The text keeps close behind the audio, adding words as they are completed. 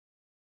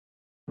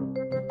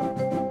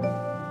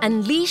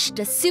Unleash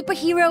the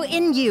Superhero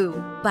in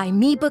You by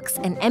Me Books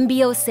and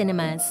MBO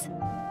Cinemas.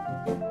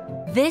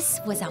 This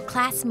was our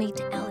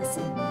classmate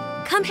Alison.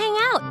 Come hang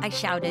out, I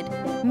shouted.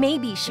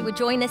 Maybe she would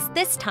join us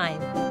this time.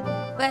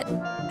 But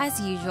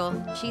as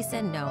usual, she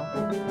said no.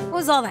 What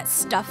was all that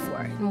stuff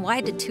for, and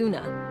why the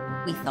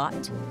tuna? We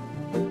thought.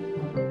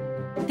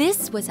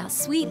 This was our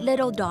sweet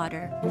little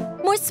daughter.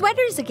 More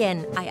sweaters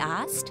again, I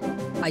asked.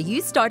 Are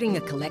you starting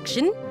a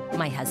collection?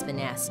 My husband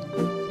asked.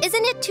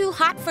 Isn't it too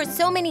hot for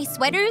so many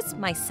sweaters?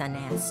 My son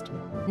asked.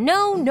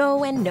 No,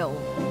 no, and no,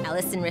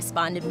 Alison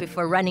responded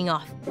before running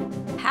off.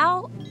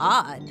 How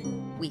odd,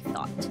 we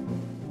thought.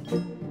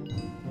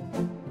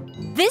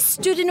 This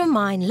student of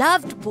mine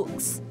loved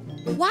books.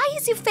 Why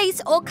is your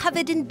face all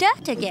covered in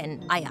dirt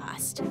again? I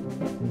asked.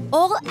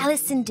 All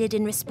Alison did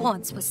in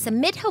response was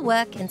submit her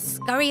work and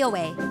scurry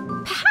away.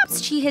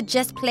 Perhaps she had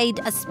just played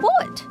a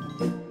sport.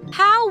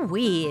 How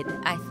weird,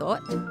 I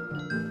thought.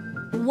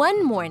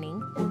 One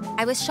morning,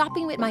 I was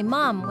shopping with my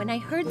mom when I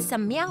heard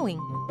some meowing.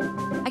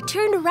 I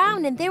turned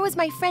around and there was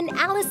my friend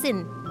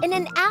Alison in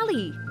an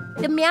alley.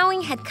 The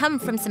meowing had come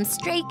from some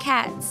stray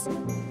cats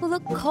who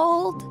looked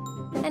cold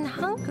and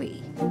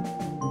hungry.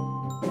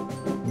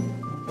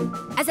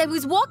 As I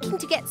was walking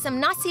to get some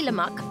nasi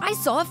lemak, I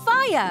saw a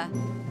fire.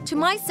 To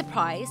my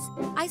surprise,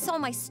 I saw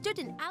my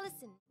student Alison